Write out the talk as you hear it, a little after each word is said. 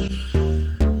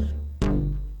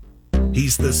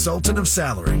He's the Sultan of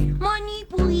Salary. Money,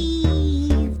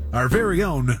 please. Our very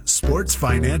own sports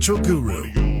financial guru.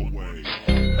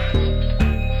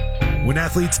 When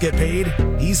athletes get paid,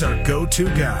 he's our go-to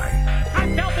guy.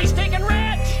 I'm filthy, stinking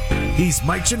rich! He's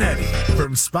Mike Giannetti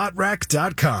from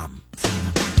SpotRack.com.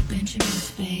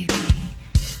 Benjamin's baby.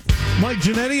 Mike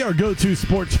Giannetti, our go-to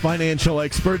sports financial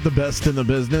expert, the best in the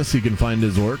business. You can find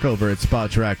his work over at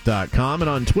Spotrac.com and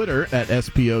on Twitter at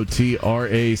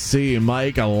SPOTRAC.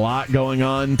 Mike, a lot going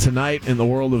on tonight in the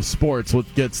world of sports.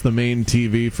 What gets the main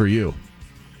TV for you?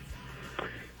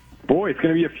 Boy, it's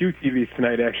going to be a few TVs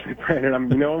tonight, actually, Brandon.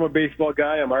 I'm a baseball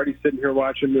guy. I'm already sitting here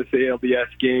watching this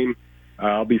ALDS game.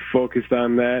 I'll be focused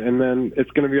on that, and then it's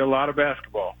going to be a lot of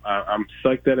basketball. I'm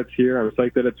psyched that it's here. I'm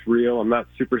psyched that it's real. I'm not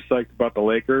super psyched about the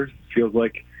Lakers. It feels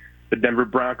like the Denver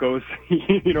Broncos,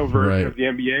 version Right. of the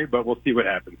NBA, but we'll see what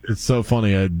happens. It's so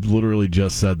funny. I literally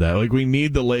just said that. Like, we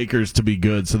need the Lakers to be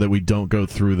good so that we don't go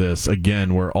through this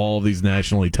again where all of these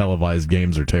nationally televised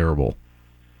games are terrible.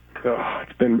 Oh,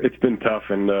 it's been tough,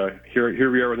 and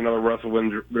here we are with another Russell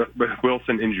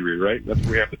Wilson injury, right? That's what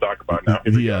we have to talk about now.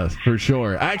 Yeah, for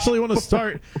sure. Actually, I want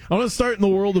to start in the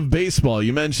world of baseball.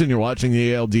 You mentioned you're watching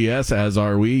the ALDS, as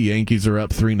are we. Yankees are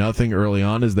up 3-0 early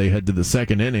on as they head to the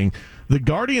second inning. The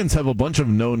Guardians have a bunch of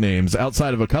no-names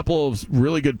outside of a couple of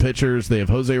really good pitchers. They have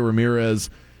Jose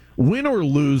Ramirez. Win or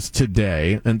lose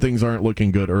today, and things aren't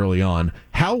looking good early on,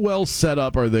 how well set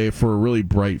up are they for a really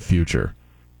bright future?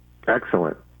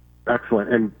 Excellent.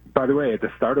 And by the way, at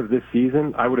the start of this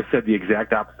season, I would have said the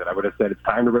exact opposite. I would have said it's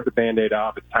time to rip the Band-Aid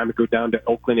off. It's time to go down to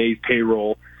Oakland A's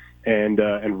payroll and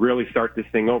really start this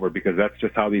thing over, because that's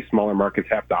just how these smaller markets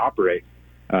have to operate.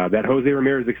 That Jose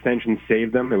Ramirez extension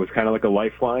saved them. It was kind of like a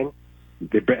lifeline.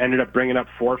 They ended up bringing up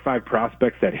 4 or 5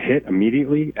 prospects that hit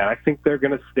immediately, and I think they're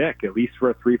going to stick at least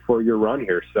for a 3-4 year run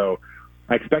here. So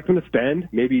I expect them to spend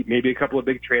maybe a couple of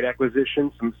big trade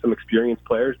acquisitions, some experienced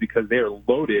players, because they are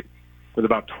loaded with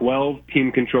about 12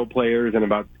 team-controlled players and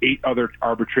about 8 other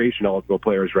arbitration-eligible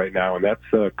players right now, and that's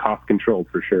cost-controlled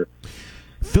for sure.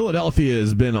 Philadelphia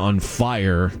has been on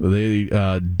fire. They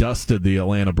dusted the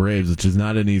Atlanta Braves, which is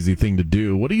not an easy thing to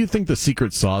do. What do you think the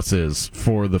secret sauce is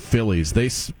for the Phillies?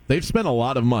 They've spent a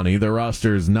lot of money. Their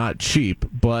roster is not cheap,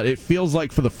 but it feels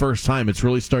like for the first time it's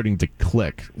really starting to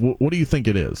click. What do you think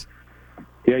it is?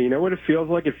 Yeah, you know what it feels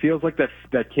like? It feels like that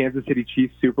Kansas City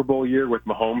Chiefs Super Bowl year with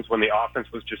Mahomes, when the offense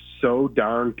was just so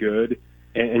darn good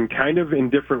and kind of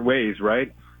in different ways,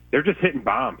 right? They're just hitting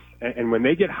bombs. And when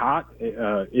they get hot,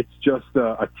 it's just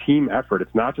a team effort.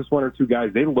 It's not just 1 or 2 guys.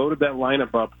 They loaded that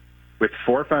lineup up with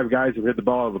 4 or 5 guys who hit the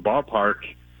ball out of the ballpark.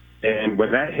 And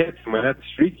when that hits, and when that's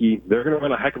streaky, they're going to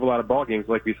win a heck of a lot of ball games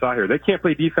like we saw here. They can't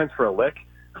play defense for a lick,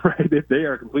 right? They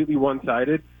are completely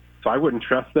one-sided. So I wouldn't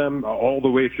trust them all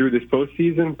the way through this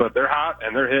postseason, but they're hot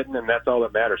and they're hitting, and that's all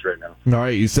that matters right now. All right,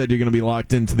 you said you're going to be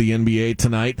locked into the NBA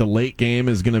tonight. The late game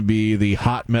is going to be the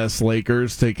hot mess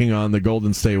Lakers taking on the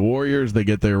Golden State Warriors. They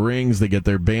get their rings, they get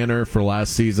their banner for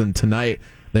last season tonight.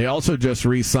 They also just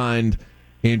re-signed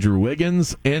Andrew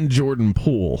Wiggins and Jordan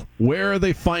Poole. Where are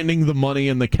they finding the money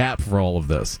and the cap for all of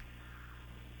this?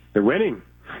 They're winning.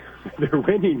 They're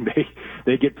winning.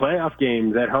 They get playoff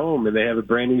games at home, and they have a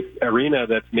brand new arena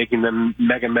that's making them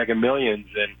mega millions.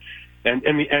 And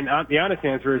the honest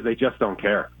answer is they just don't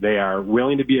care. They are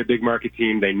willing to be a big market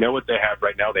team. They know what they have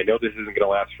right now. They know this isn't going to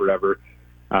last forever.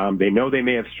 They know they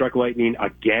may have struck lightning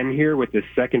again here with this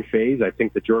second phase. I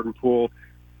think the Jordan Poole,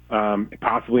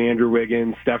 possibly Andrew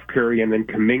Wiggins, Steph Curry, and then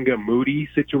Kuminga Moody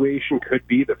situation could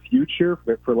be the future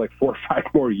for like 4 or 5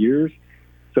 more years.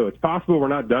 So it's possible we're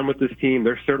not done with this team.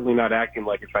 They're certainly not acting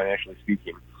like it, financially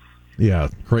speaking. Yeah,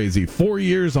 crazy. 4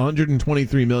 years,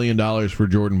 $123 million for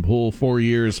Jordan Poole. 4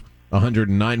 years,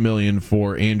 $109 million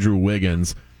for Andrew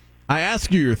Wiggins. I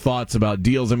ask you your thoughts about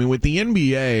deals. I mean, with the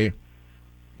NBA,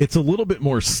 it's a little bit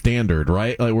more standard,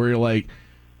 right? Like, where you're like,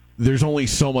 there's only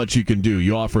so much you can do.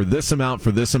 You offer this amount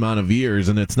for this amount of years,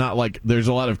 and it's not like there's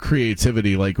a lot of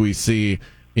creativity like we see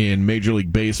in Major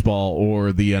League Baseball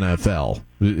or the NFL.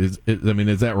 Is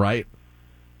that right?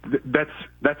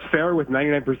 That's fair with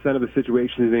 99% of the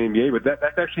situations in the NBA, but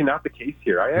that's actually not the case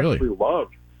here. I actually love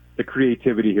the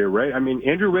creativity here, right? I mean,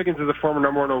 Andrew Wiggins is a former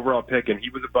number 1 overall pick, and he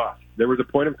was a bust. There was a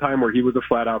point in time where he was a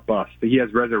flat-out bust. He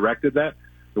has resurrected that.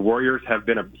 The Warriors have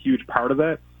been a huge part of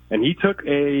that, and he took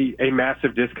a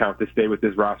massive discount to stay with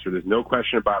this roster. There's no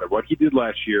question about it. What he did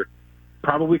last year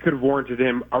probably could have warranted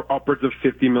him upwards of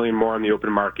 $50 million more on the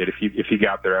open market if he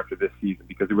got there after this season,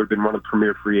 because it would have been one of the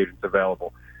premier free agents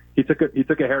available. He took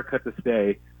a haircut to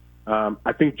stay,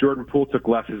 I think Jordan Poole took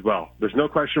less as well. There's no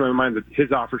question in my mind that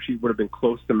his offer sheet would have been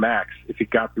close to max if he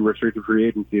got through restricted free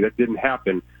agency. That didn't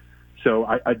happen. So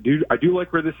I do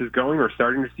like where this is going. We're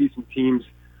starting to see some teams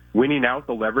winning out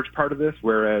the leverage part of this,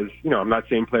 whereas, I'm not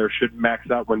saying players should max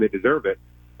out when they deserve it,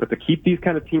 but to keep these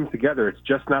kind of teams together, it's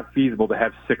just not feasible to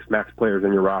have 6 max players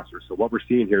in your roster. So what we're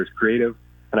seeing here is creative,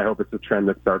 and I hope it's a trend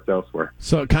that starts elsewhere.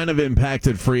 So it kind of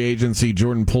impacted free agency.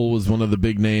 Jordan Poole was one of the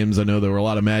big names. I know there were a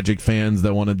lot of Magic fans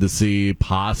that wanted to see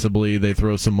possibly they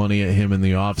throw some money at him in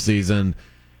the offseason.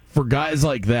 For guys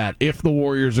like that, if the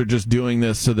Warriors are just doing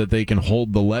this so that they can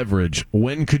hold the leverage,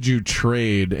 when could you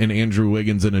trade an Andrew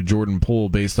Wiggins and a Jordan Poole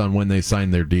based on when they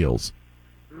sign their deals?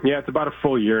 Yeah, it's about a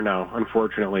full year now,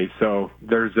 unfortunately. So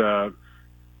there's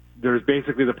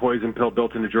basically the poison pill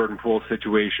built into Jordan Poole's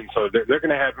situation. So they're going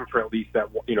to have him for at least that,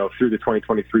 through the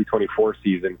 2023-24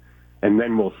 season, and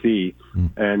then we'll see.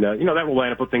 And, that will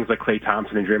line up with things like Klay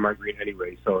Thompson and Draymond Green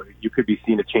anyway. So you could be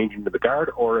seeing a change into the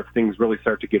guard, or if things really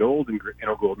start to get old in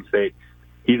Golden State,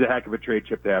 he's a heck of a trade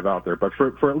chip to have out there. But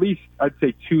for at least, I'd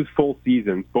say 2 full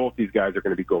seasons, both these guys are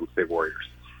going to be Golden State Warriors.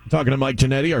 Talking to Mike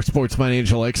Ginnetti, our sports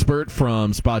financial expert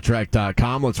from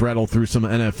SpotTrack.com. Let's rattle through some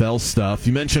NFL stuff.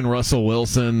 You mentioned Russell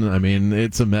Wilson. I mean,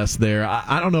 it's a mess there.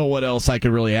 I don't know what else I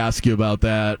could really ask you about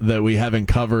that we haven't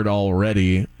covered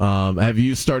already. Have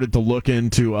you started to look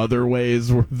into other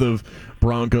ways where the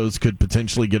Broncos could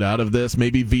potentially get out of this?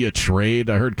 Maybe via trade?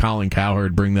 I heard Colin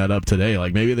Cowherd bring that up today.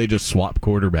 Like, maybe they just swap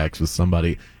quarterbacks with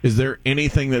somebody. Is there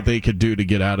anything that they could do to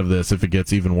get out of this if it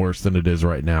gets even worse than it is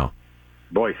right now?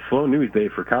 Boy, slow news day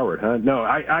for Coward, huh? No,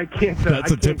 I can't.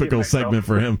 That's a typical segment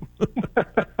for him.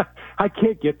 I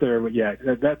can't get there yet.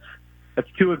 That's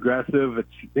too aggressive.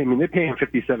 They pay him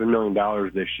 $57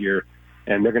 million this year,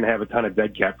 and they're going to have a ton of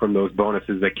dead cap from those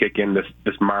bonuses that kick in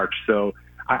this March. So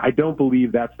I don't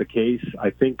believe that's the case. I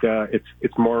think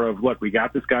it's more of, look, we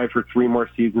got this guy for 3 more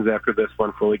seasons after this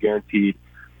one, fully guaranteed.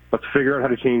 Let's figure out how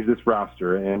to change this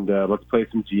roster, and let's play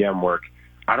some GM work.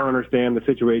 I don't understand the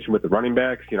situation with the running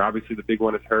backs. Obviously the big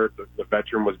one is hurt. The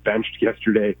veteran was benched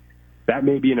yesterday. That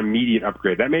may be an immediate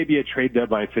upgrade. That may be a trade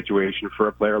deadline situation for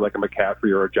a player like a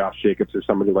McCaffrey or a Josh Jacobs or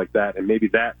somebody like that. And maybe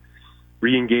that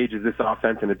re-engages this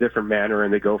offense in a different manner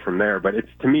and they go from there. But it's,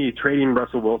 to me, trading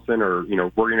Russell Wilson or,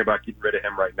 worrying about getting rid of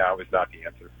him right now is not the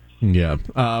answer.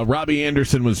 Yeah. Robbie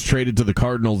Anderson was traded to the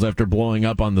Cardinals after blowing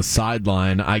up on the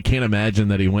sideline. I can't imagine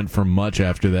that he went for much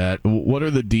after that. What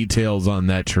are the details on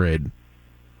that trade?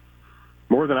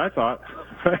 More than I thought.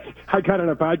 I got on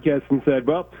a podcast and said,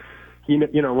 well,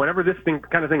 whenever this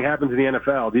kind of thing happens in the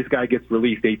NFL, this guy gets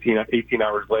released 18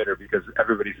 hours later because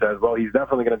everybody says, well, he's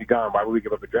definitely going to be gone. Why would we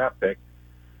give up a draft pick?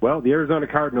 Well, the Arizona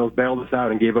Cardinals bailed us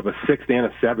out and gave up a 6th and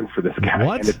a 7th for this guy.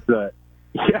 What? And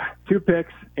it's 2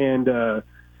 picks, and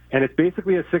it's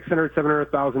basically a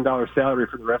 $700,000 salary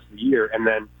for the rest of the year, and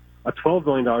then a $12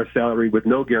 million salary with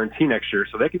no guarantee next year.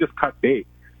 So they could just cut bait.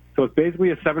 So it's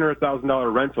basically a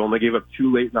 $700,000 rental, and they gave up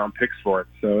 2 late-round picks for it.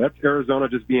 So that's Arizona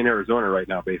just being Arizona right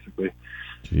now, basically.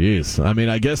 Jeez.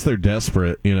 I guess they're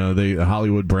desperate.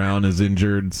 Hollywood Brown is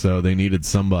injured, so they needed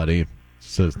somebody.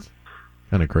 It's just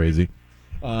kind of crazy.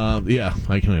 Yeah,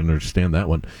 I can understand that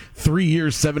one. 3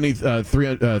 years,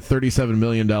 $37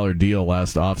 million deal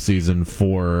last offseason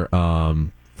for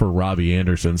Robbie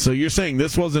Anderson. So you're saying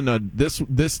this wasn't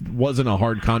a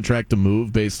hard contract to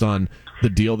move based on the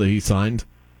deal that he signed?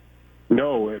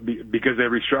 No, because they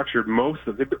restructured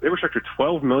they restructured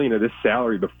 $12 million of this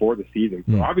salary before the season.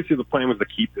 So obviously the plan was to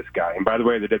keep this guy. And by the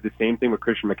way, they did the same thing with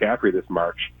Christian McCaffrey this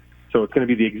March. So it's going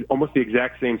to be almost the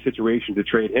exact same situation to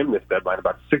trade him this deadline,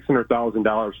 about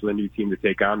 $600,000 for the new team to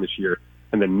take on this year,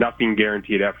 and then nothing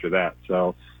guaranteed after that.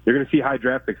 So you're going to see high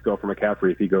draft picks go for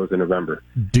McCaffrey if he goes in November.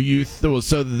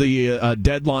 So the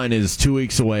deadline is 2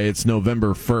 weeks away. It's November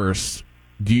 1st.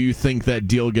 Do you think that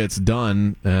deal gets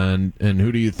done, and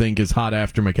who do you think is hot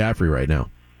after McCaffrey right now?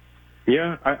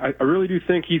 Yeah, I really do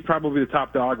think he's probably the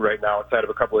top dog right now outside of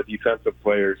a couple of defensive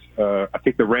players. I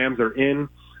think the Rams are in.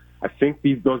 I think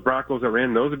those Broncos are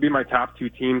in. Those would be my top 2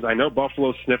 teams. I know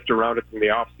Buffalo sniffed around it in the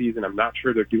offseason. I'm not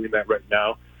sure they're doing that right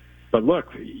now. But look,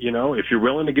 if you're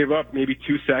willing to give up maybe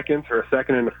 2 seconds or a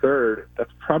second and a third,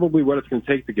 that's probably what it's going to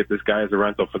take to get this guy as a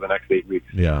rental for the next 8 weeks.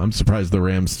 Yeah, I'm surprised the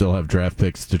Rams still have draft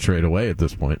picks to trade away at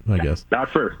this point, I guess. Not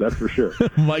first, that's for sure.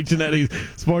 Mike Ginnetti,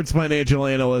 sports financial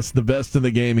analyst, the best in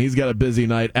the game. He's got a busy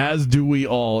night, as do we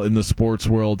all in the sports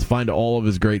world. Find all of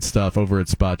his great stuff over at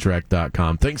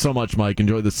SpotTrack.com. Thanks so much, Mike.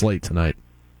 Enjoy the slate tonight.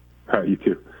 All right, you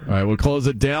too. All right, we'll close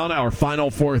it down. Our final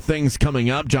 4 things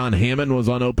coming up. John Hammond was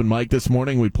on Open Mic this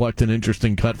morning. We plucked an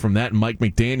interesting cut from that. And Mike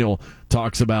McDaniel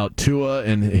talks about Tua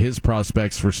and his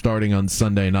prospects for starting on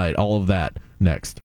Sunday night. All of that next.